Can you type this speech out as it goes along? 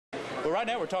Well, right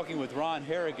now we're talking with Ron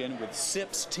Harrigan with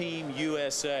SIPS Team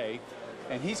USA,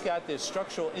 and he's got this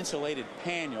structural insulated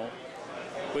panel,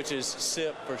 which is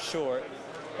SIP for short,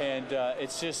 and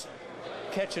it's just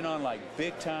catching on like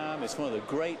big time. It's one of the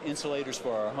great insulators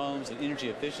for our homes and energy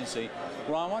efficiency.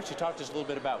 Ron, why don't you talk to us a little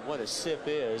bit about what a SIP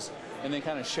is, and then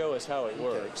kind of show us how it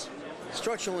works.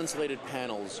 Structural insulated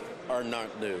panels are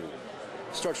not new.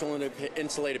 Structural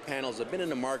insulated panels have been in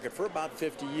the market for about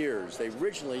 50 years. They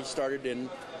originally started in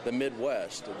the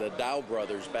Midwest. The Dow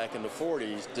brothers back in the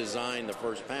 40s designed the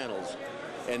first panels,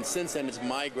 and since then it's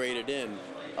migrated in.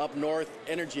 Up north,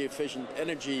 energy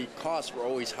costs were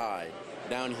always high.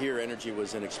 Down here, energy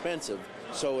was inexpensive,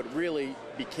 so it really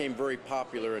became very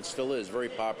popular, and still is very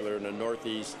popular in the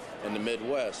Northeast and the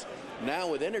Midwest.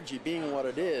 Now, with energy being what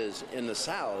it is in the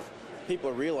South, people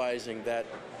are realizing that,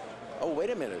 oh, wait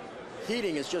a minute,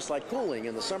 heating is just like cooling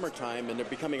in the summertime, and they're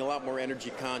becoming a lot more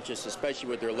energy conscious, especially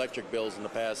with their electric bills in the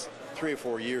past 3 or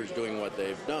 4 years doing what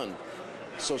they've done.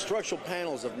 So structural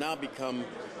panels have now become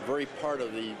very part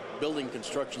of the building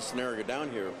construction scenario down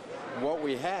here. What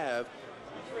we have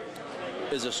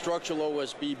is a structural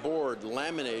OSB board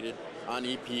laminated on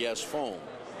EPS foam.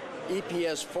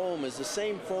 EPS foam is the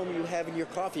same foam you have in your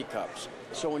coffee cups.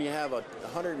 So when you have a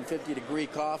 150-degree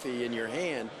coffee in your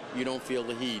hand, you don't feel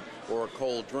the heat or a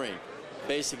cold drink.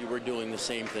 Basically, we're doing the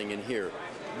same thing in here.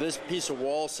 This piece of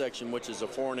wall section, which is a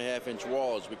 4.5-inch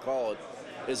wall, as we call it,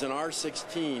 is an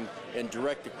R16 and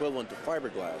direct equivalent to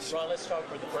fiberglass. Ron, let's talk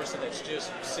for the person that's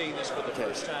just seeing this for the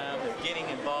first time. They're getting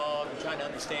involved and trying to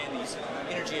understand these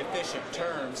energy efficient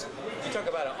terms. You talk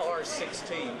about an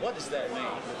R16. What does that mean?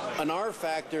 An R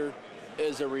factor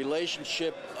is a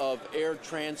relationship of air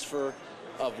transfer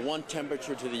of one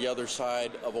temperature to the other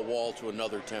side of a wall to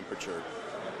another temperature.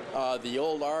 The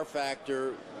old R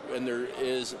factor, and there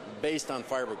is based on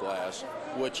fiberglass,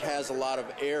 which has a lot of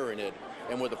air in it.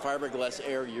 And with the fiberglass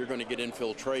air, you're going to get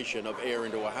infiltration of air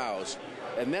into a house.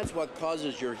 And that's what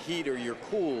causes your heat or your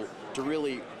cool to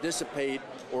really dissipate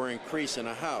or increase in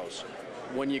a house.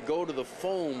 When you go to the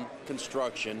foam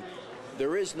construction,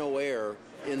 there is no air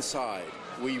inside.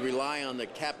 We rely on the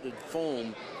captive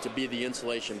foam to be the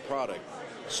insulation product.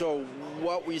 So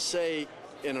what we say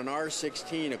in an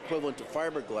R16 equivalent to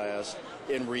fiberglass,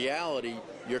 in reality,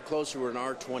 you're closer to an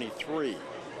R23.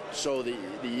 So the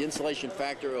insulation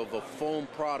factor of a foam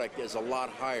product is a lot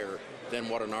higher than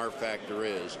what an R factor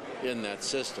is in that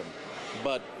system.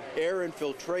 But air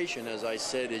infiltration, as I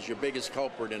said, is your biggest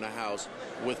culprit in a house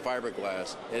with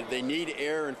fiberglass. They need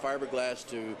air and fiberglass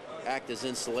to act as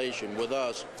insulation. With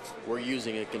us, we're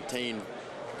using a contained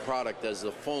product as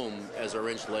the foam as our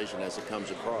insulation as it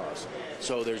comes across.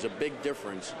 So there's a big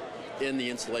difference in the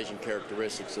insulation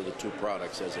characteristics of the two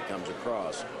products as it comes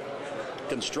across.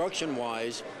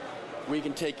 Construction-wise, we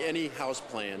can take any house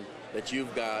plan that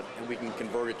you've got and we can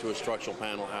convert it to a structural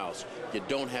panel house. You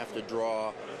don't have to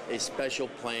draw a special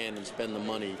plan and spend the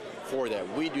money for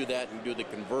that. We do that and do the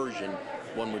conversion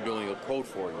when we're doing a quote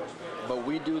for you. But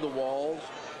we do the walls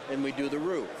and we do the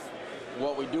roof.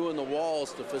 What we do in the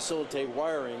walls to facilitate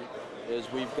wiring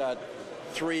is we've got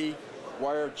 3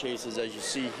 wire chases, as you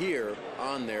see here,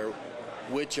 on there,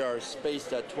 which are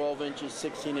spaced at 12 inches,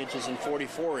 16 inches, and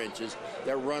 44 inches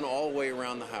that run all the way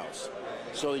around the house.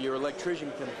 So your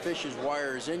electrician can fish his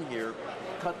wires in here,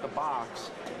 cut the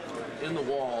box in the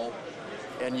wall,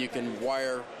 and you can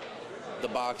wire the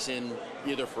box in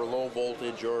either for low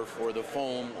voltage or for the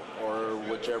foam or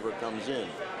whichever comes in.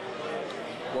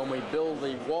 When we build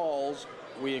the walls,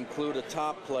 we include a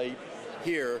top plate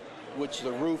here, which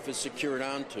the roof is secured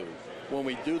onto. When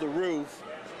we do the roofs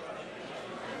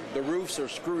are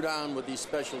screwed on with these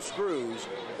special screws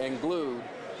and glued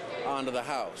onto the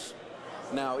house.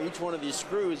 Now, each one of these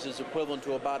screws is equivalent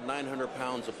to about 900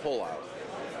 pounds of pull-out.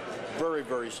 Very,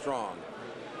 very strong.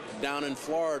 Down in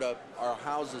Florida, our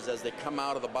houses, as they come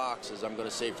out of the boxes, I'm going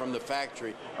to say from the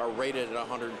factory, are rated at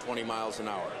 120 miles an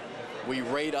hour. We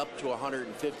rate up to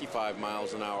 155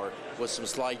 miles an hour with some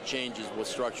slight changes with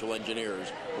structural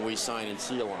engineers, and we sign and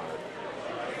seal on it.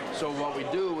 So what we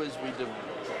do is we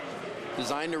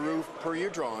design the roof per your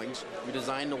drawings. We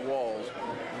design the walls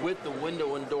with the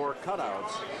window and door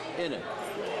cutouts in it.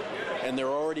 And they're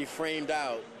already framed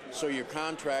out, so your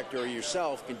contractor or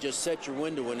yourself can just set your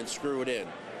window in and screw it in.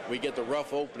 We get the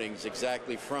rough openings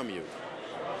exactly from you.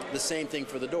 The same thing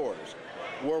for the doors.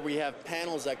 Where we have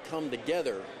panels that come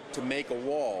together to make a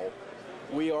wall,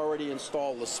 we already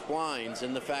install the splines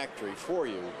in the factory for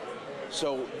you.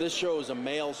 So this shows a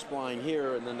male spline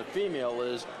here, and then the female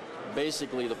is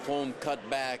basically the foam cut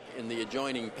back in the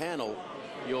adjoining panel.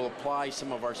 You'll apply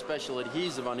some of our special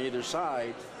adhesive on either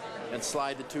side and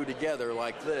slide the two together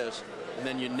like this, and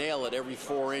then you nail it every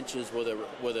 4 inches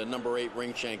with a number 8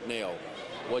 ring shank nail.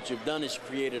 What you've done is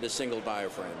created a single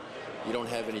diaphragm. You don't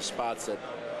have any spots that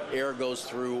air goes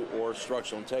through or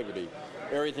structural integrity.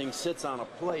 Everything sits on a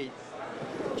plate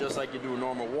just like you do a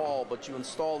normal wall, but you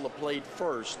install the plate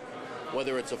first,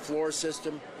 whether it's a floor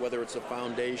system, whether it's a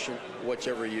foundation,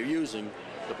 whichever you're using.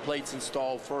 The plate's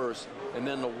installed first, and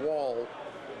then the wall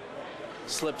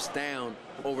slips down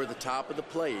over the top of the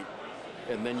plate,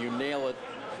 and then you nail it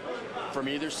from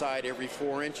either side every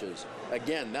 4 inches.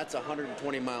 Again, that's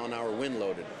 120 mile an hour wind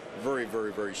loaded. Very,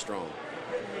 very, very strong.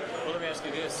 Well, let me ask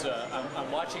you this.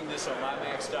 I'm watching this on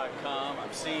EcoMAX.com.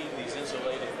 I'm seeing these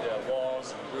insulated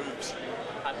walls and roofs.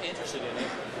 I'm interested in it.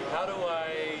 How do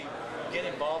I get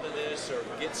involved in this or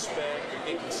get spec or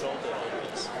get consulted on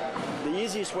this? The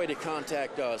easiest way to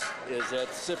contact us is at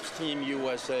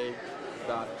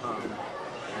sipsteamusa.com,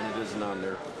 and it isn't on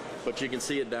there, but you can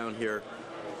see it down here.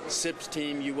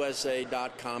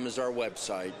 sipsteamusa.com is our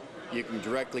website. You can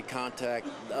directly contact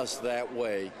us that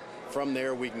way. From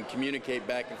there, we can communicate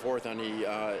back and forth on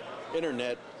the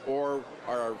internet, or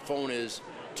our phone is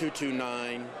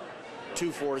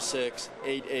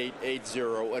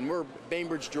 229-246-8880, and we're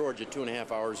Bainbridge, Georgia,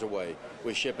 2.5 hours away.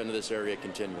 We ship into this area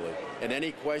continually. And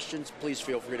any questions, please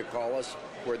feel free to call us.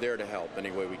 We're there to help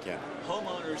any way we can.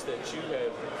 Homeowners that you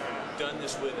have done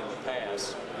this with in the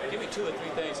past, give me 2 or 3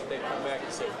 things that they've come back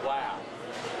and said, wow,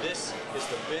 this is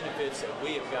the benefits that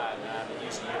we have gotten out of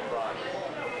using your product.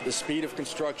 The speed of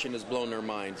construction has blown their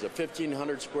minds. A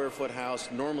 1,500 square foot house,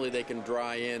 normally they can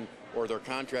dry in, or their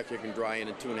contractor can dry in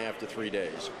 2.5 to 3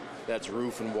 days. That's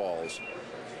roof and walls.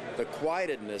 The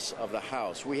quietedness of the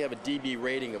house, we have a dB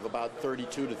rating of about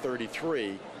 32 to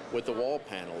 33 with the wall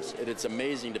panels, and it's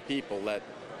amazing to people that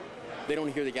they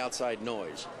don't hear the outside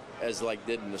noise as like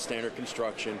did in the standard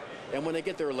construction. And when they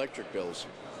get their electric bills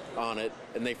on it,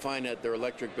 and they find that their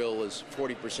electric bill is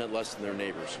 40% less than their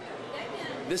neighbors,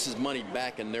 this is money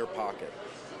back in their pocket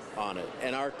on it.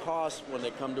 And our cost when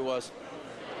they come to us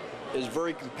is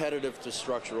very competitive to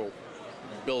structural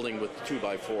building with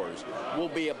 2x4s. Will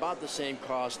be about the same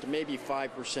cost, maybe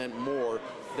 5% more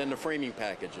than the framing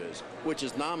package is, which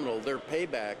is nominal. Their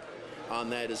payback on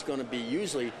that is going to be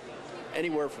usually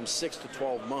anywhere from 6 to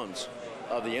 12 months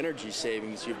of the energy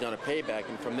savings. You've done a payback,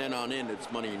 and from then on in, it's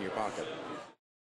money in your pocket.